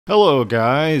Hello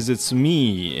guys, it's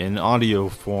me in audio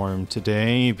form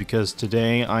today because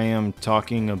today I am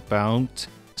talking about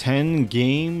 10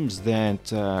 games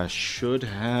that should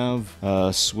have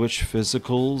Switch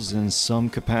physicals in some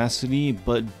capacity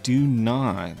but do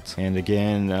not. And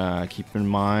again, keep in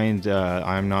mind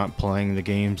I'm not playing the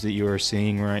games that you are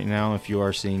seeing right now. If you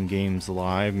are seeing games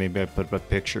live, maybe I put up a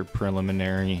picture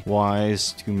preliminary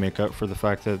wise to make up for the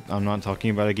fact that I'm not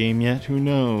talking about a game yet. Who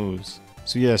knows?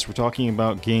 So yes, we're talking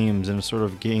about games in a sort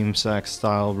of GameSack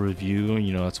style review.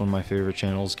 You know, that's one of my favorite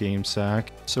channels, GameSack.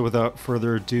 So without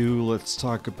further ado, let's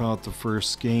talk about the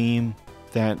first game,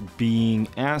 that being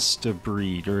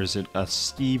Astebreed, or is it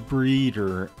Astebreed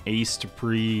or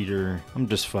Astebreed, or I'm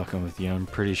just fucking with you, I'm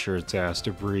pretty sure it's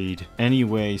Astebreed.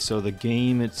 Anyway, so the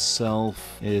game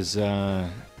itself is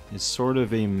it's sort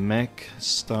of a mech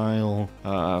style,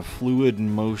 fluid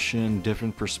motion,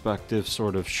 different perspective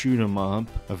sort of shoot 'em up,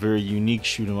 a very unique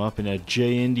shoot 'em up in a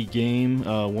J-indie game,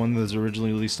 one that was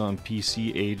originally released on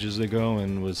PC ages ago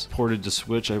and was ported to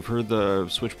Switch. I've heard the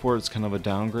Switch port is kind of a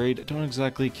downgrade. I don't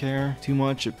exactly care too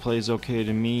much. It plays okay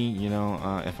to me. You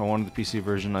know, if I wanted the PC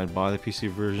version, I'd buy the PC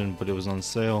version, but it was on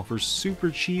sale for super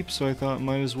cheap, so I thought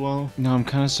might as well. Now, I'm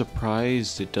kind of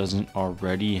surprised it doesn't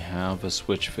already have a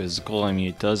Switch physical. I mean,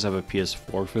 it does have a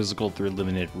PS4 physical through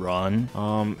limited run.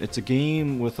 It's a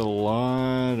game with a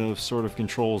lot of sort of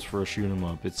controls for a shoot 'em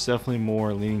up. It's definitely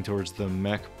more leaning towards the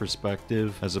mech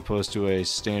perspective as opposed to a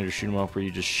standard shoot 'em up where you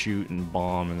just shoot and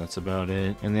bomb and that's about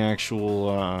it. And the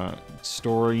actual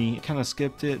story, kind of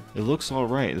skipped it. It looks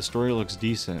alright. The story looks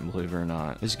decent, believe it or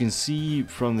not. As you can see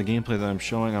from the gameplay that I'm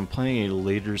showing, I'm playing a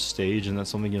later stage, and that's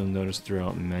something you'll notice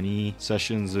throughout many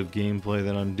sessions of gameplay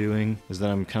that I'm doing, is that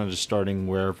I'm kind of just starting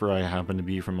wherever I happen to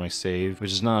be from my save,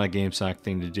 which is not a GameSack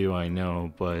thing to do, I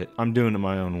know, but I'm doing it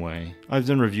my own way. I've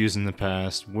done reviews in the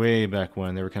past, way back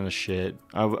when they were kind of shit.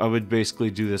 I would basically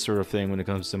do this sort of thing when it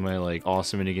comes to my like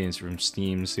awesome minigames from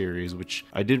Steam series, which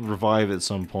I did revive at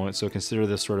some point, so consider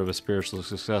this sort of a spiritual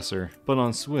successor. But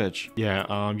on Switch,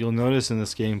 yeah, you'll notice in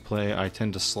this gameplay I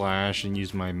tend to slash and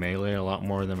use my melee a lot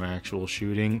more than my actual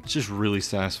shooting. It's just really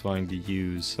satisfying to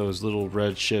use. Those little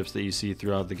red ships that you see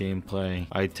throughout the gameplay,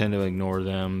 I tend to ignore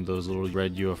them, those little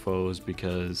red UFOs,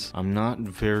 because I'm not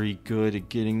very good at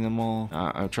getting them all.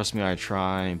 Trust me, I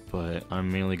try, but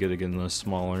I'm mainly good at getting those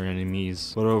smaller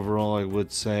enemies. But overall, I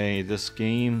would say this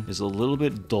game is a little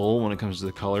bit dull when it comes to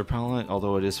the color palette,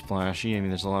 although it is flashy. I mean,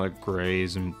 there's a lot of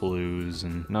grays and blues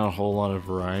and not a whole lot of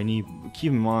variety.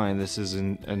 Keep in mind, this is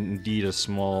indeed a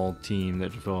small team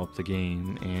that developed the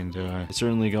game, and it's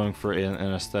certainly going for an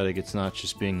aesthetic. It's not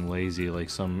just being lazy like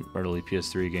some early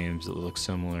PS3 games that look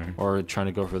similar, or trying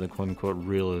to go for the quote-unquote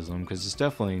realism, because it's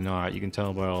definitely not. You can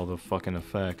tell by all the fucking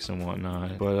effects and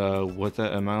whatnot. But what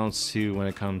that amounts to when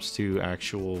it comes to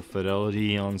actual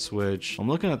fidelity on Switch, I'm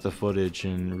looking at the footage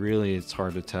and really it's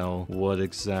hard to tell what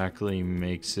exactly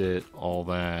makes it all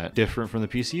that different from the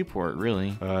PC port,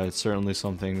 really. It's certainly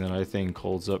something that I think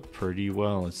holds up pretty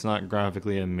well. It's not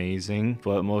graphically amazing,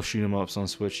 but most shoot 'em ups on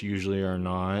Switch usually are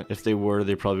not. If they were,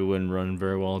 they probably wouldn't run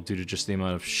very well due to just the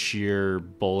amount of sheer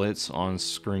bullets on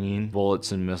screen,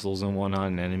 bullets and missiles and whatnot,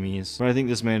 and enemies. But I think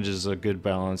this manages a good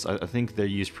balance. I think they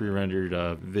use pre-rendered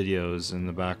videos in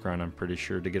the background, I'm pretty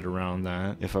sure, to get around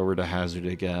that, if I were to hazard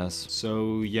a guess.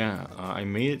 So yeah, I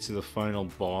made it to the final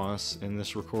boss in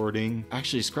this recording.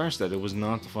 Actually, scratch that, it was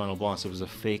not the final boss, it was a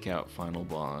fake out final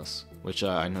boss, which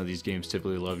I know these games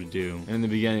typically love to do. And in the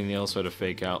beginning, they also had to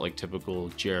fake out like typical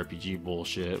JRPG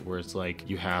bullshit, where it's like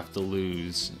you have to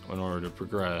lose in order to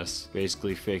progress,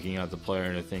 basically faking out the player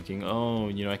into thinking, oh,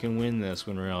 you know, I can win this,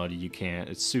 when in reality you can't.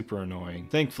 It's super annoying.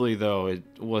 Thankfully though, it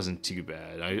wasn't too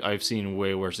bad. I've seen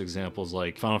way worse examples,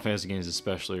 like Final Fantasy games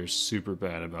especially are super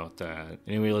bad about that.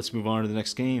 Anyway, let's move on to the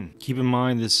next game. Keep in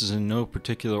mind, this is in no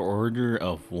particular order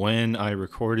of when I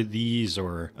recorded these,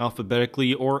 or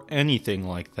alphabetically, or anything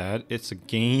like that. It's a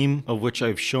game of which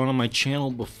I've shown on my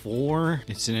channel before.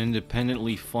 It's an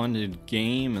independently funded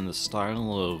game in the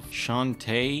style of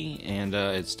Shantae, and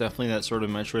it's definitely that sort of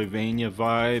Metroidvania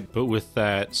vibe, but with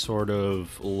that sort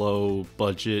of low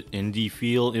budget indie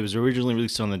feel. It was originally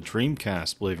released on the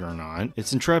Dreamcast, believe it or not.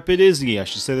 It's Intrepid Izzy, I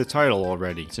should say the title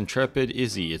already. It's Intrepid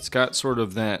Izzy. It's got sort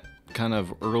of that kind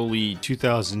of early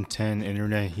 2010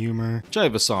 internet humor, which I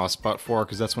have a soft spot for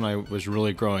because that's when I was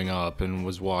really growing up and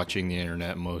was watching the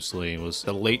internet mostly. It was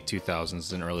the late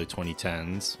 2000s and early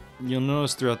 2010s. You'll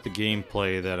notice throughout the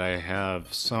gameplay that I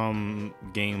have some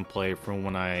gameplay from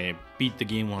when I beat the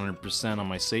game 100% on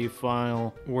my save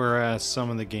file, whereas some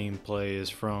of the gameplay is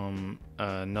from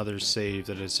another save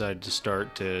that I decided to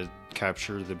start to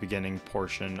capture the beginning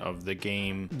portion of the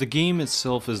game. The game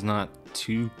itself is not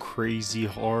too crazy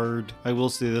hard. I will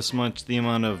say this much, the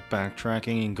amount of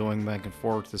backtracking and going back and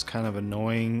forth is kind of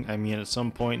annoying. I mean, at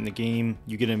some point in the game,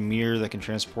 you get a mirror that can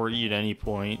transport you at any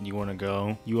point you want to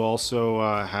go. You also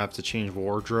have to change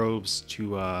wardrobes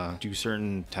to do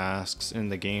certain tasks in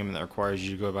the game that requires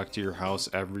you to go back to your house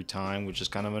every time, which is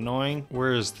kind of annoying.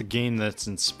 Whereas the game that's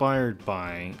inspired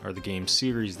by, or the game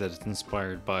series that it's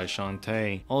inspired by,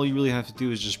 Shantae, all you really have to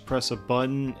do is just press a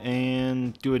button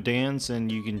and do a dance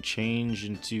and you can change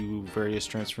into various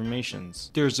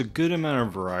transformations. There's a good amount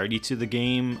of variety to the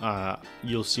game.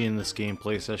 You'll see in this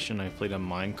gameplay session I played a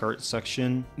minecart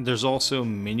section. There's also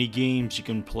mini games you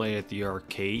can play at the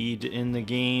arcade in the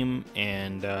game,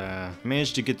 and I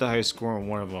managed to get the high score on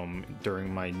one of them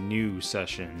during my new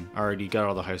session. I already got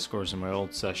all the high scores in my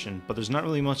old session, but there's not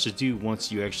really much to do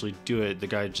once you actually do it. The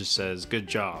guy just says, good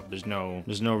job. There's no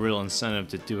real incentive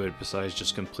to do it besides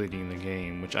just completing the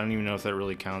game, which I don't even know if that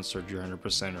really counts towards your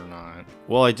 100% or not.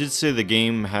 Well, I did say the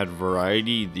game had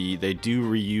variety. They do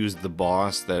reuse the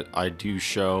boss that I do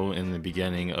show in the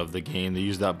beginning of the game. They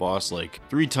use that boss like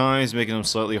 3 times, making them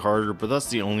slightly harder, but that's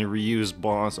the only reused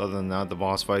boss. Other than that, the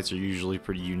boss fights are usually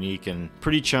pretty unique and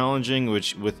pretty challenging,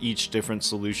 which with each different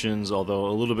solutions, although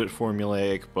a little bit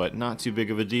formulaic, but not too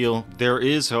big of a deal. There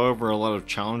is, however, a lot of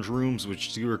challenge rooms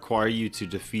which do require you to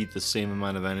defeat the same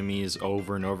amount of enemies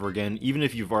over and over again. Even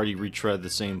if you've already retread the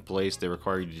same place, they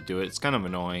require you to do it. It's kind of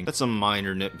annoying. That's a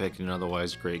minor nitpick in an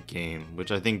otherwise great game,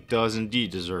 which I think does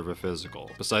indeed deserve a physical,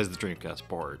 besides the Dreamcast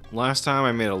port. Last time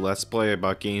I made a Let's Play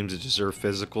about games that deserve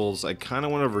physicals, I kind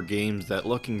of went over games that,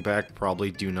 looking back,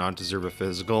 probably do not deserve a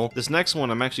physical. This next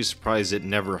one, I'm actually surprised it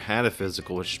never had a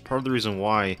physical, which is part of the reason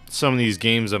why some of these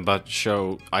games I'm about to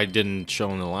show I didn't show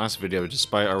in the last video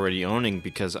despite already owning,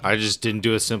 because I just didn't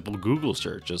do a simple Google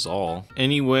search is all.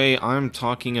 Anyway, I'm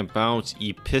talking about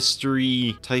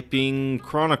Epistory typing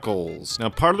Chronicles. Now,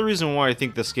 part of the reason why I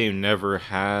think this game never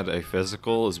had a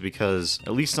physical is because,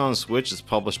 at least on Switch, it's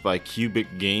published by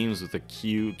Cubic Games with a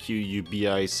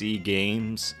Q-U-B-I-C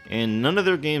Games, and none of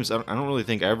their games, I don't really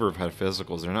think ever have had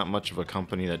physicals. They're not much of a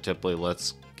company that typically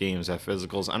lets games have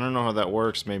physicals. I don't know how that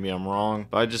works, maybe I'm wrong,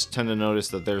 but I just tend to notice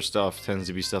that their stuff tends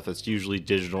to be stuff that's usually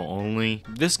digital only.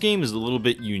 This game is a little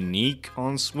bit unique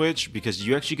on Switch because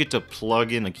you actually get to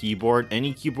plug in a keyboard,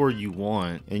 any keyboard you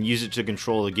want, and use it to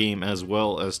control the game as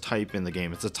well as type in the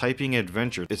game. It's a typing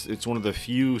adventure. It's one of the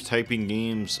few typing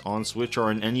games on Switch or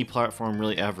on any platform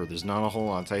really ever. There's not a whole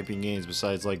lot of typing games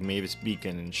besides like Mavis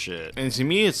Beacon and shit. And to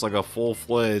me, it's like a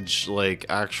full-fledged like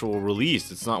actual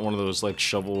release. It's not one of those like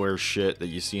shovelware shit that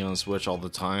you see on Switch all the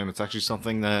time. It's actually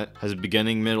something that has a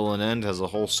beginning, middle, and end, has a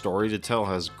whole story to tell,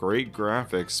 has great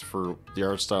graphics for the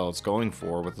art style it's going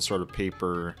for with the sort of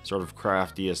paper, sort of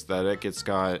crafty aesthetic. It's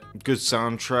got good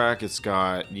soundtrack. It's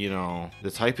got, you know,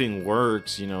 the typing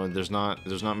works, you know, there's not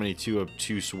many too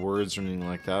obtuse words or anything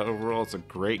like that. Overall, it's a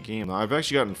great game. Now, I've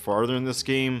actually gotten farther in this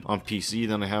game on PC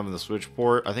than I have in the Switch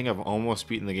port. I think I've almost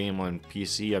beaten the game on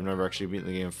PC. I've never actually beaten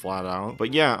the game flat out.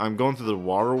 But yeah, I'm going through the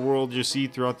water world you see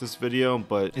throughout this video,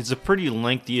 but it's a pretty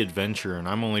lengthy adventure, and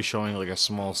I'm only showing like a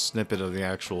small snippet of the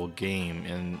actual game,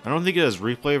 and I don't think it has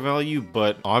replay value,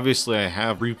 but obviously I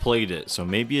have replayed it, so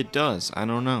maybe it does. I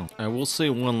don't know. I will say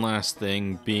one last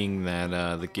thing, being that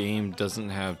the game doesn't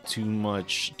have too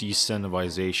much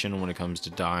decentivization when it comes to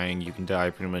dying. You can die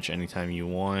pretty much anytime you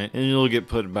want, and you'll get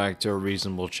put back to a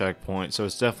reasonable checkpoint, so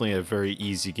it's definitely a very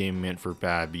easy game meant for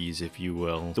babbies, if you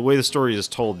will. The way the story is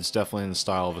told is definitely in the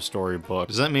style of a storybook.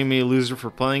 Does that make me a loser for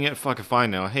playing it? Fuck if I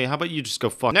know. Hey, how about you just go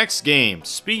fuck. Next game.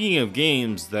 Speaking of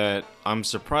games that I'm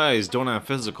surprised don't have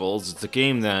physicals, it's a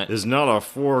game that is not a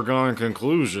foregone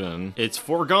conclusion. It's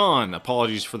Foregone.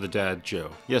 Apologies for the dad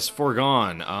joke. Yes,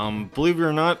 Foregone. Believe it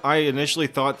or not, I initially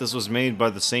thought this was made by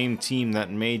the same team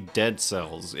that made Dead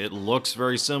Cells. It looks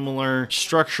very similar.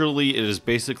 Structurally, it is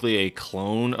basically a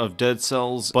clone of Dead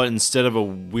Cells, but instead of a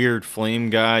weird flame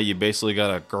guy, you basically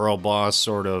got a girl boss,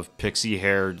 sort of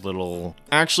pixie-haired little...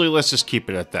 Actually, let's just keep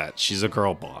it at that. She's a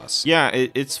girl boss. Yeah,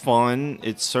 it's fun.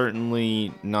 It's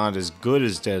certainly not as good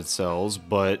as Dead Cells,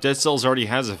 but Dead Cells already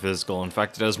has a physical. In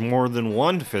fact, it has more than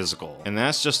one physical, and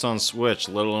that's just on Switch,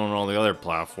 let alone all the other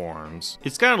platforms.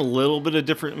 It's got a little bit of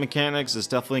different mechanics. It's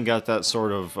definitely got that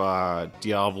sort of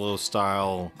Diablo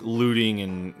style looting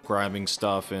and grabbing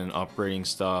stuff and upgrading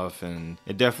stuff, and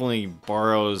it definitely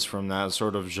borrows from that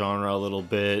sort of genre a little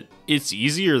bit. It's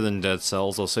easier than Dead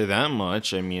Cells, I'll say that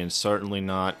much. I mean, it's certainly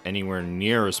not anywhere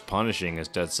near as punishing punishing as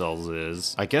Dead Cells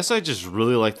is. I guess I just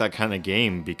really like that kind of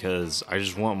game because I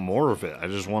just want more of it. I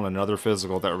just want another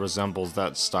physical that resembles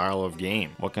that style of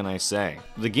game. What can I say?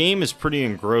 The game is pretty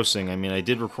engrossing. I mean, I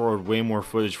did record way more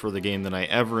footage for the game than I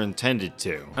ever intended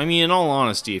to. I mean, in all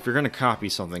honesty, if you're gonna copy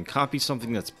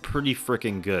something that's pretty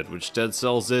freaking good, which Dead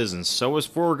Cells is, and so is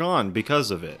Foregone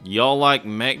because of it. Y'all like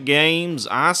mech games?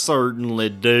 I certainly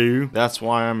do. That's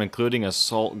why I'm including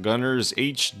Assault Gunners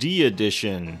HD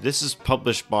Edition. This is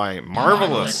published by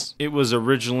Marvelous. It was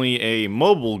originally a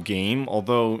mobile game,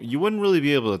 although you wouldn't really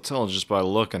be able to tell just by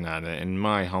looking at it, in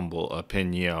my humble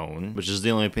opinion, which is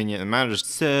the only opinion that matters.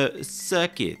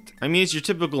 Suck it. I mean, it's your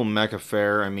typical mech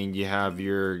affair. I mean, you have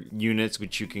your units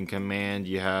which you can command,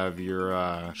 you have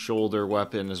your shoulder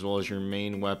weapon as well as your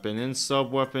main weapon and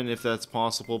sub weapon if that's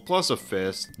possible, plus a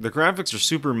fist. The graphics are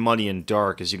super muddy and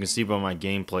dark, as you can see by my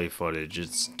gameplay footage.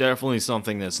 It's definitely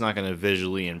something that's not going to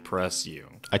visually impress you.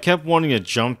 I kept wanting to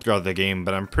jump throughout the game,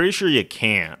 but I'm pretty sure you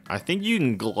can't. I think you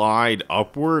can glide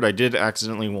upward. I did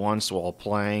accidentally once while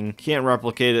playing. Can't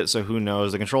replicate it, so who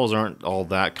knows. The controls aren't all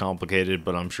that complicated,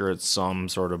 but I'm sure it's some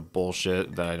sort of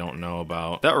bullshit that I don't know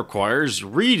about. That requires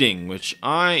reading, which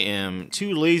I am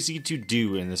too lazy to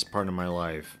do in this part of my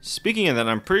life. Speaking of that,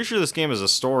 I'm pretty sure this game is a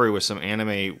story with some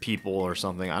anime people or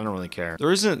something. I don't really care.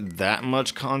 There isn't that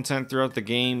much content throughout the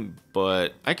game,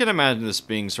 but I can imagine this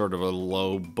being sort of a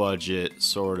low budget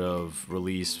sort of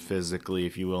release physically,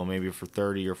 if you will, maybe for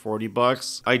 30 or 40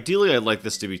 bucks. Ideally, I'd like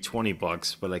this to be 20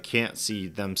 bucks, but I can't see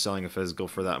them selling a physical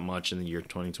for that much in the year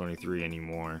 2023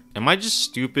 anymore. Am I just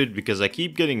stupid because I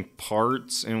keep getting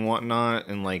parts and whatnot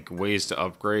and like ways to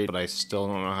upgrade, but I still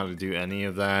don't know how to do any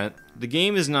of that? The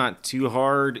game is not too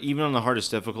hard. Even on the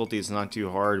hardest difficulty, it's not too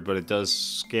hard, but it does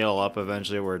scale up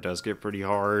eventually where it does get pretty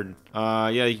hard.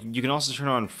 Yeah, you can also turn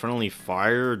on friendly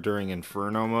fire during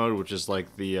Inferno mode, which is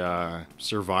like the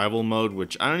survival mode,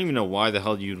 which I don't even know why the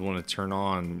hell you'd want to turn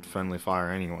on friendly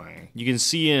fire anyway. You can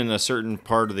see in a certain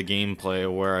part of the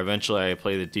gameplay where eventually I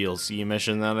play the DLC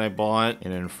mission that I bought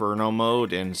in Inferno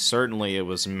mode, and certainly it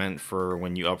was meant for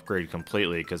when you upgrade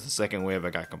completely, because the second wave I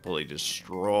got completely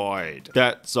destroyed.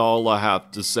 That's all I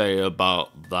have to say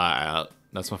about that.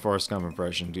 That's my Forrest Gump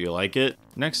impression. Do you like it?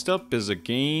 Next up is a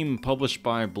game published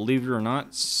by, believe it or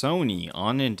not, Sony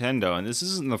on Nintendo. And this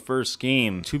isn't the first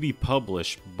game to be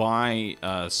published by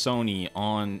Sony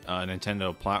on a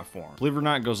Nintendo platform. Believe it or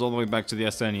not, it goes all the way back to the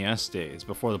SNES days,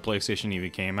 before the PlayStation even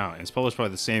came out. And it's published by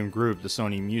the same group, the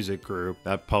Sony Music Group,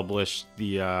 that published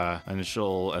the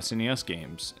initial SNES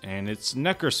games. And it's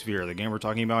Necrosphere. The game we're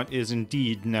talking about is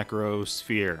indeed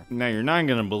Necrosphere. Now, you're not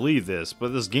going to believe this, but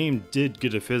this game did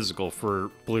get a physical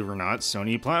for, believe it or not,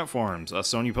 Sony platforms. A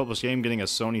Sony published game getting a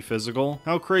Sony physical.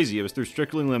 How crazy. It was through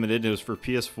Strictly Limited. It was for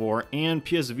PS4 and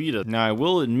PS Vita. Now, I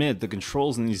will admit the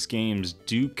controls in these games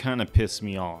do kind of piss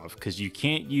me off, because you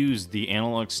can't use the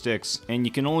analog sticks and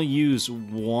you can only use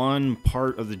one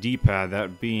part of the D-pad,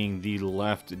 that being the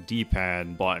left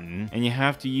D-pad button, and you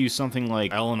have to use something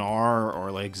like L and R or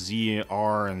like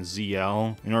ZR and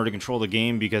ZL in order to control the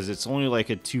game, because it's only like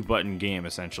a 2-button game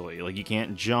essentially. Like, you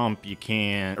can't jump, you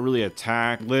can't really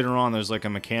attack. Later on there's like a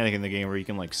mechanic in the game where you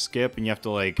can like skip and you have to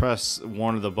like press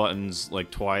one of the buttons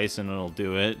like twice and it'll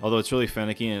do it, although it's really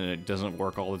finicky and it doesn't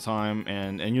work all the time.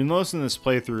 And you'll notice in this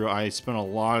playthrough I spent a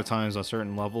lot of times on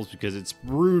certain levels because it's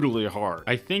brutally hard.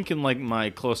 I think in like my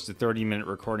close to 30-minute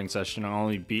recording session I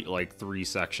only beat like 3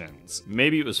 sections.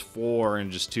 Maybe it was 4 and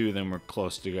just 2 of them were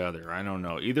close together. I don't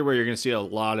know. Either way, you're gonna see a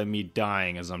lot of me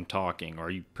dying as I'm talking,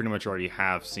 or you pretty much already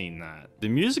have seen that. The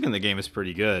music in the game is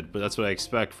pretty good, but that's what I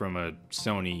expect from a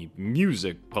Sony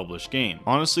Music published game.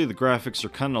 Honestly, the graphics are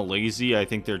kind of lazy. I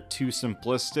think they're too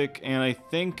simplistic, and I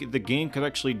think the game could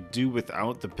actually do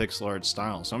without the pixel art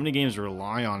style. So many games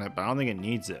rely on it, but I don't think it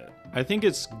needs it. I think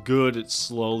it's good at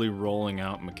slowly rolling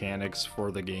out mechanics for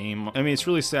the game. I mean, it's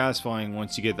really satisfying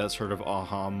once you get that sort of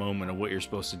aha moment of what you're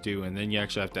supposed to do, and then you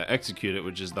actually have to execute it,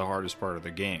 which is the hardest part of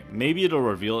the game. Maybe it'll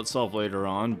reveal itself later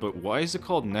on, but why is it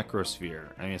called Necrosphere?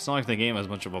 I mean, it's not like the game has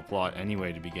much of a plot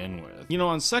anyway to begin with. You know,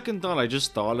 on second thought, I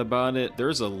just thought about it.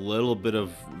 There's a little bit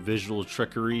of visual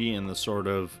trickery in the sort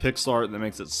of pixel art that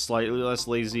makes it slightly less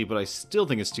lazy, but I still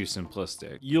think it's too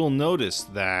simplistic. You'll notice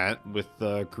that with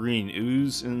the green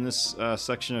ooze in this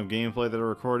section of gameplay that I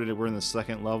recorded, we're in the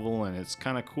second level, and it's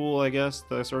kind of cool, I guess,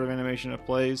 the sort of animation it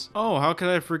plays. Oh, how could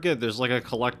I forget? There's like a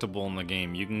collectible in the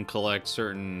game. You can collect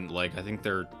certain, like, I think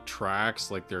they're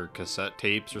tracks, like they're cassette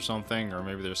tapes or something, or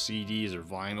maybe they're CDs or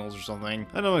vinyls or something.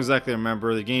 I don't exactly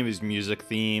remember. The game is music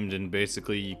themed, and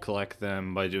basically you collect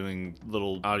them by doing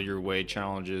little out of your way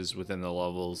challenges within the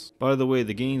levels. By the way,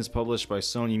 the game is published by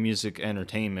Sony Music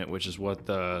Entertainment, which is what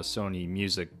the Sony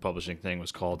Music publishing thing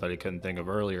was called that I couldn't think of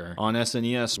earlier. there. On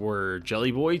SNES were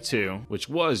Jelly Boy 2, which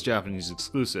was Japanese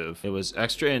exclusive. It was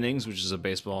Extra Innings, which is a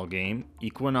baseball game,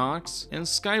 Equinox, and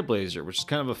Skyblazer, which is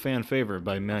kind of a fan favorite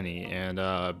by many, and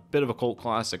a bit of a cult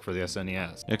classic for the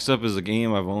SNES. Next up is a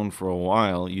game I've owned for a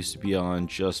while. It used to be on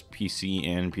just PC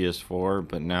and PS4,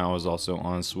 but now is also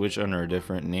on Switch under a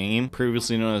different name.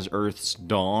 Previously known as Earth's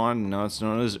Dawn, now it's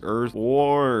known as Earth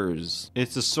Wars.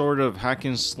 It's a sort of hack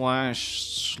and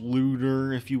slash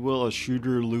looter, if you will, a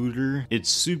shooter looter. It's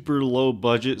super low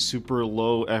budget, super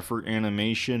low effort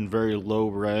animation, very low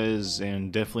res,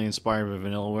 and definitely inspired by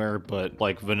Vanillaware, but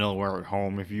like Vanillaware at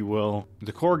home, if you will.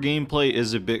 The core gameplay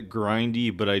is a bit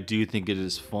grindy, but I do think it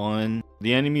is fun.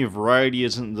 The enemy variety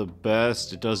isn't the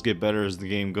best. It does get better as the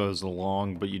game goes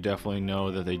along, but you definitely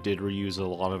know that they did reuse a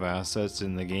lot of assets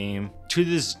in the game. To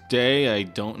this day, I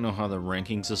don't know how the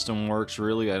ranking system works,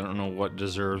 really. I don't know what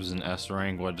deserves an S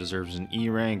rank, what deserves an E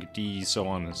rank, D, so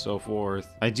on and so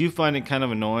forth. I do find it kind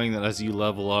of annoying that as you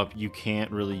level up, you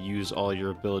can't really use all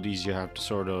your abilities. You have to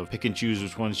sort of pick and choose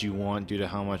which ones you want due to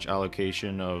how much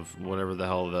allocation of whatever the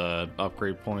hell the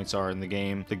upgrade points are in the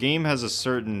game. The game has a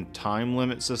certain time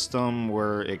limit system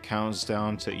where it counts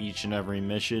down to each and every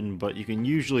mission, but you can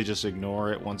usually just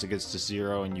ignore it once it gets to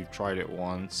 0 and you've tried it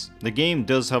once. The game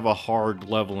does have a hard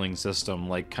leveling system,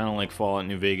 kind of like Fallout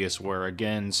New Vegas, where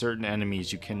again, certain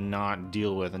enemies you cannot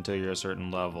deal with until you're a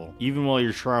certain level. Even while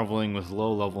you're traveling with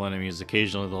low level enemies,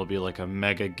 occasionally there'll be like a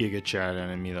mega giga chat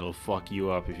enemy that'll fuck you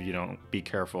up if you don't be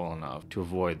careful enough to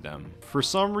avoid them. For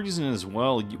some reason as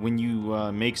well, when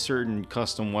you make certain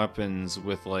custom weapons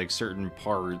with like certain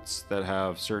parts that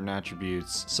have certain attributes,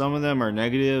 some of them are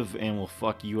negative and will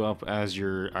fuck you up as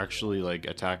you're actually like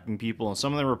attacking people, and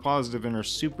some of them are positive and are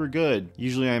super good.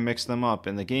 Usually I mix them up,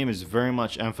 and the game is very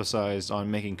much emphasized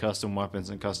on making custom weapons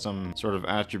and custom sort of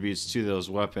attributes to those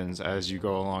weapons as you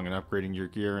go along and upgrading your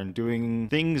gear and doing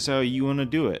things how you want to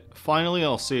do it. Finally,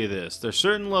 I'll say this. There's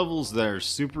certain levels that are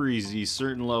super easy,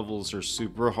 certain levels are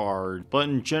super hard, but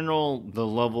in general, the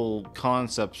level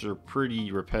concepts are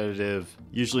pretty repetitive.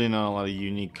 Usually not a lot of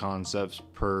unique concepts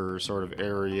per sort of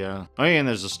area. Oh yeah, and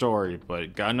there's a story,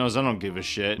 but God knows I don't give a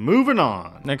shit. Moving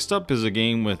on! Next up is a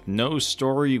game with no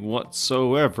story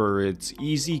whatsoever. It's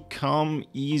Easy Come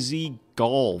Easy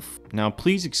Golf. Now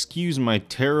please excuse my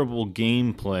terrible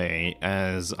gameplay,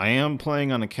 as I am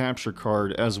playing on a capture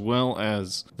card, as well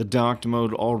as the docked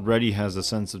mode already has a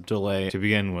sense of delay to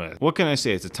begin with. What can I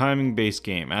say? It's a timing based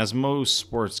game, as most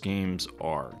sports games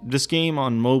are. This game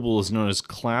on mobile is known as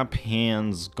Clap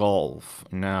Hands Golf.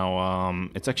 Now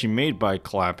it's actually made by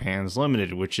Clap Hands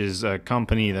Limited, which is a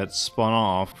company that spun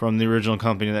off from the original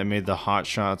company that made the Hot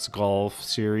Shots Golf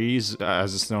series,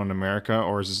 as it's known in America,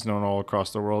 or as it's known all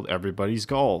across the world, Everybody's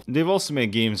Golf. They've also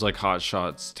made games like Hot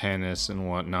Shots, tennis, and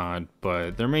whatnot,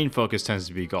 but their main focus tends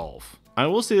to be golf. I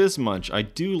will say this much, I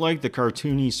do like the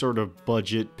cartoony sort of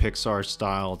budget Pixar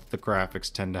style that the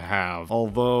graphics tend to have.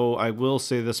 Although I will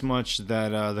say this much,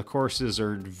 that the courses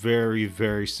are very,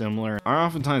 very similar. I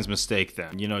oftentimes mistake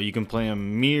them. You know, you can play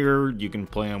them mirrored, you can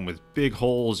play them with big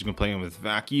holes, you can play them with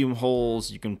vacuum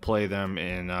holes, you can play them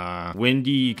in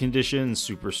windy conditions,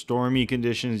 super stormy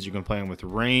conditions, you can play them with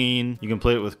rain, you can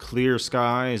play it with clear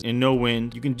skies and no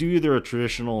wind. You can do either a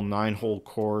traditional 9-hole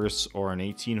course or an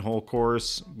 18-hole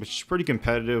course, which is pretty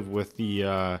competitive with the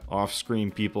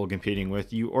off-screen people competing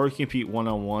with you, or you compete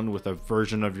one-on-one with a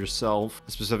version of yourself,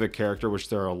 a specific character, which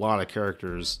there are a lot of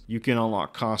characters. You can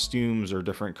unlock costumes or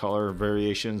different color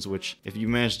variations, which if you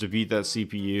manage to beat that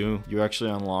CPU, you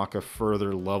actually unlock a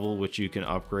further level, which you can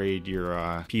upgrade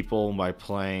your people by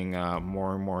playing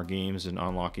more and more games and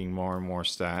unlocking more and more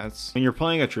stats. When you're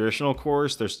playing a traditional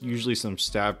course, there's usually some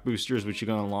stat boosters which you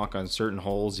can unlock on certain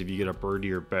holes if you get a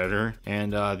birdie or better,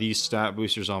 and these stat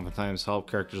boosters oftentimes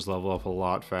help characters level up a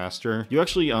lot faster. You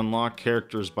actually unlock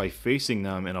characters by facing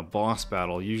them in a boss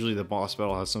battle. Usually the boss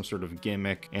battle has some sort of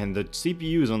gimmick, and the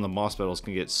CPUs on the boss battles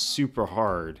can get super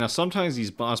hard. Now sometimes these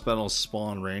boss battles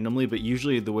spawn randomly, but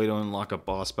usually the way to unlock a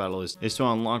boss battle is to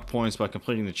unlock points by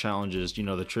completing the challenges, you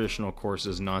know, the traditional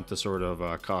courses, not the sort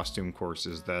of costume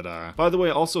courses that, by the way,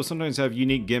 also sometimes have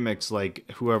unique gimmicks, like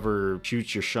whoever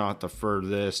shoots your shot the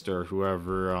furthest, or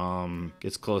whoever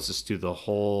gets closest to the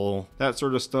hole, that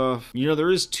sort of stuff. You know, there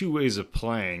is two ways of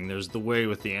playing. There's the way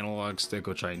with the analog stick,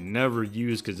 which I never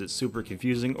use because it's super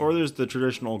confusing, or there's the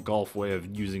traditional golf way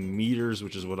of using meters,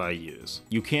 which is what I use.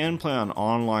 You can play on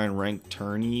online ranked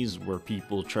tourneys where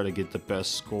people try to get the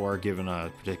best score given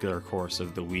a particular course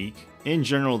of the week. In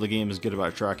general, the game is good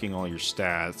about tracking all your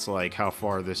stats, like how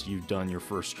farthest you've done your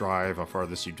first drive, how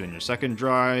farthest you've done your second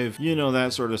drive, you know,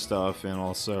 that sort of stuff, and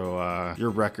also your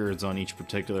records on each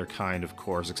particular kind of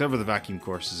course. Except for the vacuum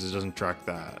courses, it doesn't track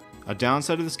that. A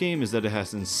downside of this game is that it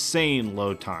has insane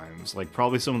load times, like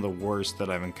probably some of the worst that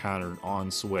I've encountered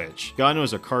on Switch. God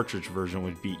knows a cartridge version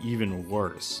would be even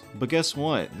worse. But guess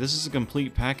what? This is a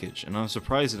complete package, and I'm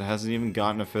surprised it hasn't even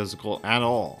gotten a physical at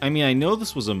all. I mean, I know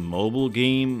this was a mobile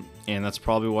game, and that's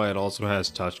probably why it also has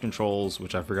touch controls,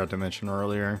 which I forgot to mention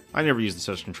earlier. I never use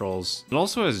the touch controls. It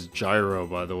also has gyro,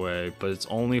 by the way, but it's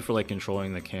only for like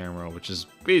controlling the camera, which is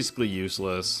basically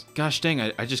useless. Gosh dang,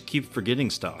 I just keep forgetting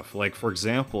stuff. Like, for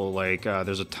example, like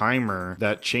there's a timer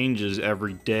that changes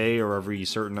every day or every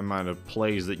certain amount of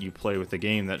plays that you play with the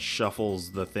game that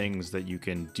shuffles the things that you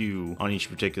can do on each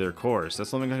particular course.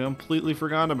 That's something I completely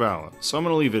forgot about. So I'm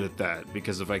gonna leave it at that,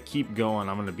 because if I keep going,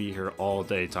 I'm gonna be here all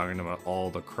day talking about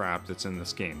all the crap that's in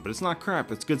this game. But it's not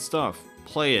crap, it's good stuff.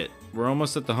 Play it. We're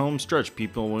almost at the home stretch,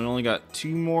 people. We only got 2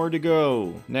 more to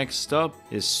go. Next up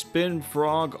is Spin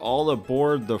Frog All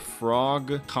Aboard the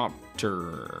Frog Copter.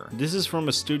 This is from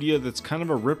a studio that's kind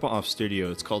of a rip-off studio.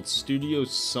 It's called Studio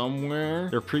Somewhere.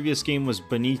 Their previous game was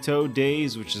Bonito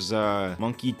Days, which is a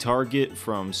Monkey Target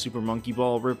from Super Monkey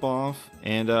Ball ripoff.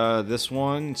 And this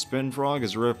one, Spin Frog,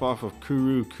 is a ripoff of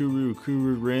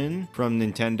Kuru-Kuru-Kuru-Rin from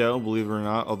Nintendo, believe it or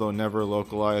not, although never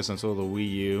localized until the Wii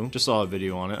U. Just saw a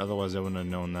video on it, otherwise I wouldn't have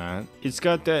known that. It's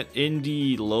got that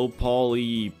indie,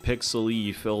 low-poly,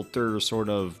 pixely filter sort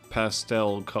of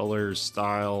pastel color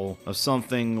style of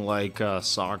something like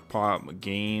Sock Pop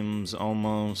Games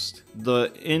almost.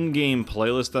 The in-game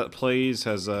playlist that plays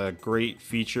has a great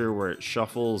feature where it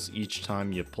shuffles each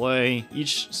time you play.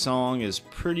 Each song is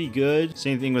pretty good.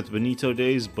 Same thing with Bonito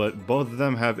Days, but both of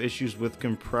them have issues with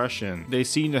compression. They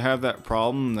seem to have that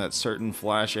problem that certain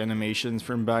Flash animations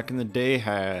from back in the day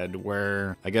had,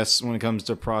 where I guess when it comes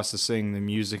to processing the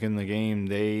music in the game,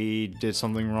 they did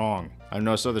something wrong. I've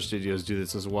noticed other studios do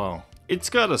this as well. It's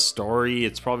got a story.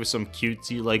 It's probably some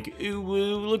cutesy, like, ooh,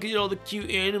 look at all the cute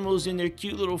animals and their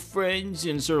cute little friends,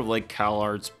 and sort of like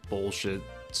CalArts bullshit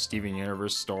Steven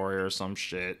Universe story or some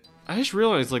shit. I just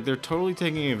realized, like, they're totally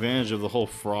taking advantage of the whole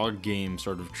frog game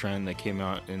sort of trend that came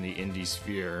out in the indie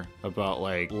sphere about,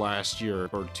 like, last year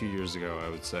or 2 years ago, I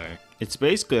would say. It's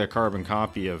basically a carbon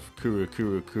copy of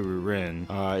Kuru-Kuru-Kuru-Rin.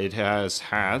 It has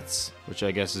hats, which I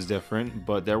guess is different,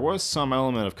 but there was some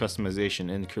element of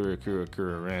customization in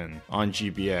Kuru-Kuru-Kuru-Rin on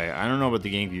GBA. I don't know about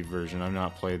the GameCube version, I've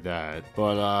not played that.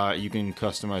 But you can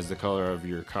customize the color of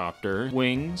your copter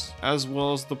wings, as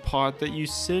well as the pot that you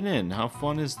sit in. How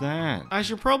fun is that? I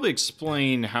should probably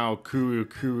explain how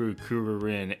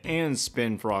Kuru-Kuru-Kuru-Rin and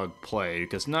Spin Frog play,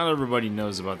 because not everybody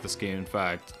knows about this game. In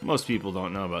fact, most people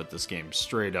don't know about this game,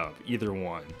 straight up. Either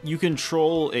one. You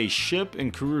control a ship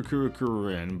in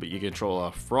Kuru-Kuru-Kuru-Rin, but you control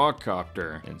a frog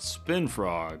copter in Spin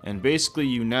Frog. And basically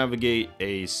you navigate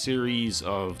a series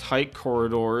of tight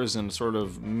corridors and a sort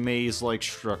of maze-like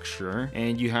structure,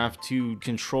 and you have to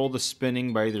control the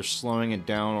spinning by either slowing it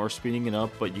down or speeding it up,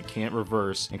 but you can't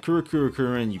reverse. In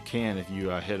Kuru-Kuru-Kuru-Rin you can if you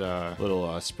hit a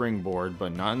little springboard,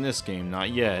 but not in this game,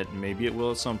 not yet. Maybe it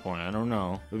will at some point, I don't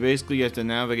know. But basically you have to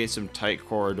navigate some tight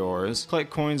corridors, collect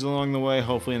coins along the way,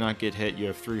 hopefully not get hit. You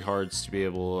have 3 hearts to be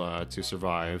able to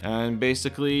survive, and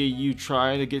basically you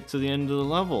try to get to the end of the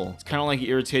level. It's kind of like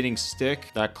Irritating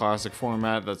Stick, that classic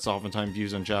format that's oftentimes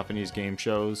used on Japanese game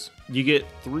shows. You get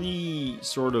 3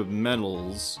 sort of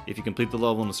medals if you complete the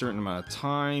level in a certain amount of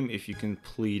time, if you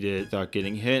complete it without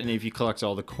getting hit, and if you collect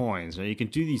all the coins. Now you can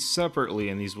do these separately,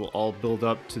 and these will all build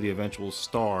up to the eventual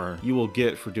star you will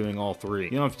get for doing all 3.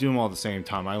 You don't have to do them all at the same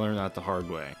time. I learned that the hard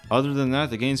way. Other than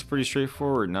that, the game's pretty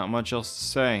straightforward. Not much else to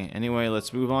say. Anyway,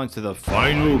 let's move on to the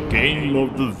final game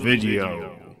of the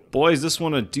video. Boys, this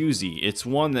one a doozy. It's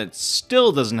one that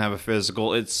still doesn't have a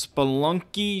physical. It's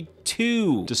Spelunky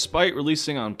 2. Despite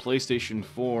releasing on PlayStation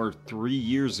 4 3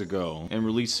 years ago and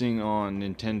releasing on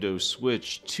Nintendo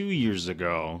Switch 2 years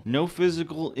ago, no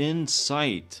physical in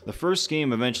sight. The first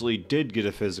game eventually did get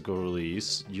a physical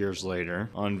release years later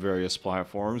on various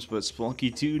platforms, but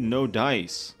Spelunky 2, no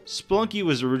dice. Spelunky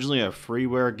was originally a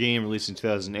freeware game released in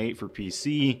 2008 for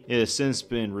PC. It has since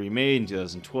been remade in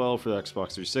 2012 for the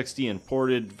Xbox 360 and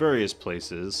ported various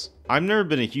places. I've never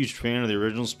been a huge fan of the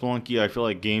original Spelunky. I feel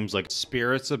like games like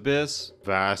Spirit's Abyss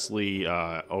vastly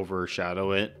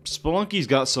overshadow it. Spelunky's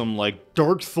got some like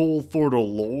Dark Soul sort of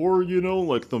lore, you know,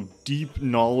 like the deep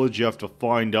knowledge you have to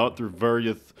find out through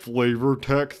various flavor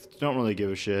texts. Don't really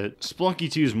give a shit.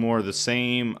 Spelunky 2 is more of the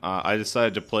same. I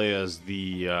decided to play as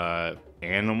the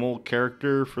animal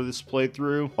character for this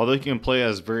playthrough. Although you can play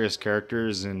as various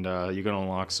characters and you can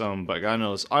unlock some, but God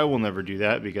knows I will never do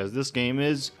that because this game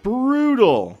is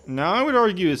brutal. Now I would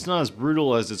argue it's not as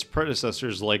brutal as its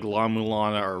predecessors like La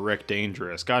Mulana or Rick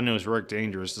Dangerous. God knows Rick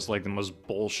Dangerous is like the most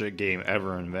bullshit game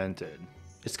ever invented.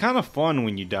 It's kind of fun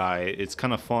when you die. It's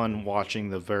kind of fun watching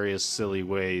the various silly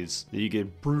ways that you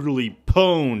get brutally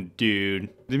pwned, dude.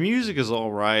 The music is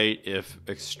alright, if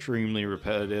extremely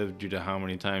repetitive due to how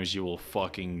many times you will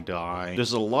fucking die.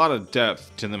 There's a lot of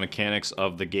depth to the mechanics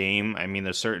of the game. I mean,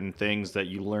 there's certain things that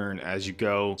you learn as you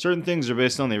go. Certain things are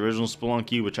based on the original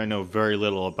Spelunky, which I know very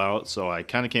little about, so I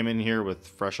kind of came in here with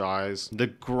fresh eyes. The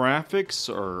graphics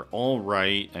are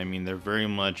alright. I mean, they're very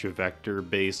much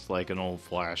vector-based like an old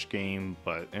Flash game,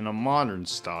 but in a modern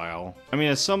style. I mean,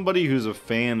 as somebody who's a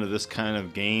fan of this kind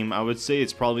of game, I would say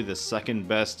it's probably the second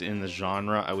best in the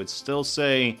genre. I would still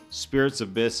say Spirit's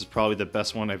Abyss is probably the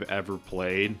best one I've ever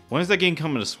played. When is that game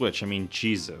coming to Switch? I mean,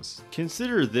 Jesus.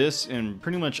 Consider this and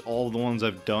pretty much all the ones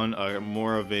I've done are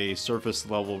more of a surface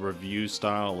level review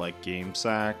style like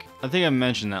GameSack. I think I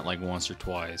mentioned that like once or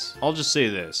twice. I'll just say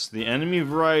this, the enemy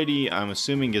variety I'm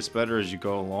assuming gets better as you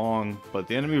go along, but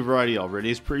the enemy variety already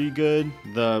is pretty good.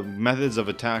 The methods of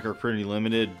attack are pretty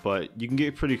limited, but you can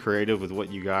get pretty creative with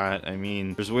what you got. I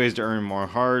mean, there's ways to earn more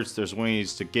hearts, there's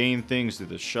ways to gain things through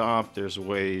the shop, there's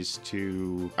ways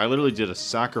to... I literally did a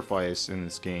sacrifice in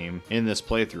this game, in this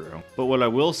playthrough. But what I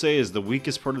will say is the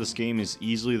weakest part of this game is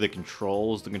easily the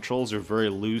controls. The controls are very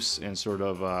loose and sort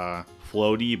of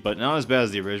floaty, but not as bad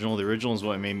as the original. The original is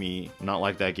what made me not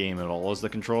like that game at all, is the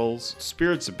controls.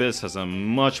 Spirit's Abyss has a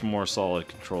much more solid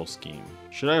control scheme.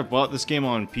 Should I have bought this game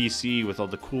on PC with all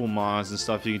the cool mods and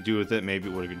stuff you can do with it? Maybe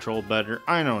it would have controlled better.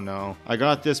 I don't know. I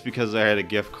got this because I had a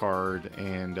gift card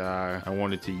and I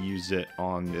wanted to use it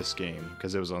on this game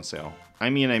because it was on sale. I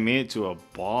mean, I made it to a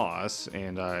boss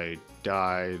and I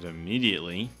died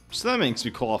immediately. So that makes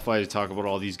me qualified to talk about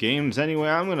all these games. Anyway,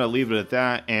 I'm going to leave it at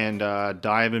that and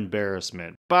die of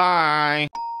embarrassment. Bye!